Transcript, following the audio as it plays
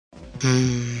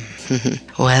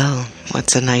Well,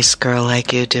 what's a nice girl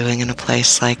like you doing in a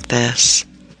place like this?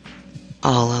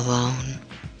 All alone?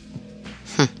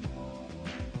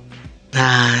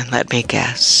 Let me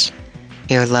guess.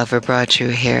 Your lover brought you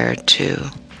here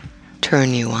to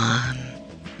turn you on,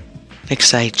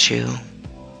 excite you,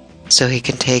 so he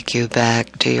can take you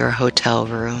back to your hotel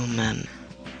room and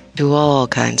do all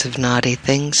kinds of naughty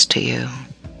things to you.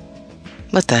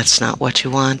 But that's not what you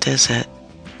want, is it?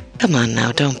 Come on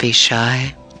now, don't be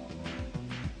shy.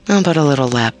 How about a little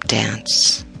lap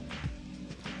dance?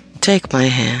 Take my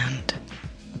hand.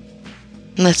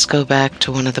 Let's go back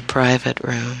to one of the private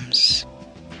rooms.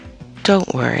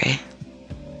 Don't worry.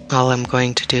 All I'm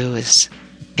going to do is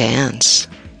dance.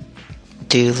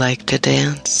 Do you like to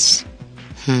dance?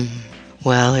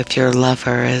 Well, if your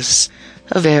lover is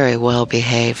a very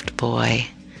well-behaved boy,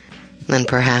 then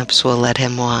perhaps we'll let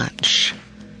him watch.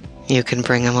 You can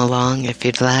bring him along if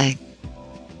you'd like.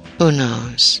 Who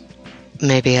knows?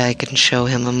 Maybe I can show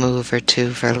him a move or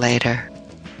two for later.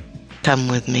 Come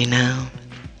with me now,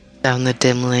 down the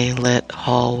dimly lit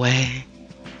hallway.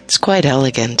 It's quite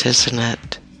elegant, isn't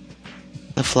it?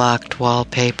 The flocked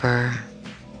wallpaper,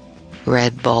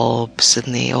 red bulbs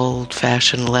and the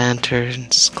old-fashioned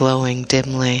lanterns glowing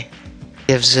dimly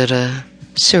gives it a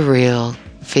surreal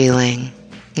feeling.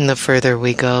 And the further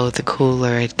we go, the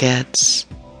cooler it gets.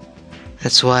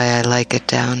 That's why I like it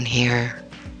down here,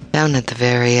 down at the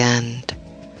very end.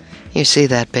 You see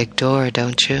that big door,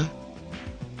 don't you?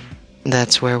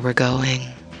 That's where we're going.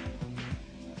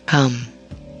 Come,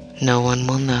 no one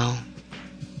will know.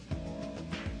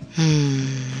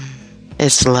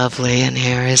 It's lovely in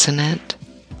here, isn't it?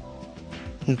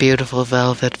 Beautiful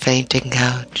velvet fainting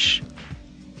couch.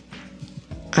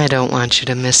 I don't want you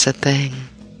to miss a thing.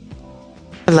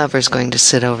 The lover's going to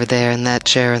sit over there in that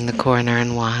chair in the corner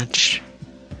and watch.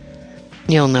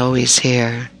 You'll know he's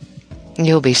here.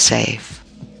 You'll be safe.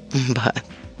 But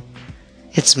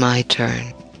it's my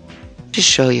turn to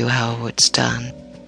show you how it's done.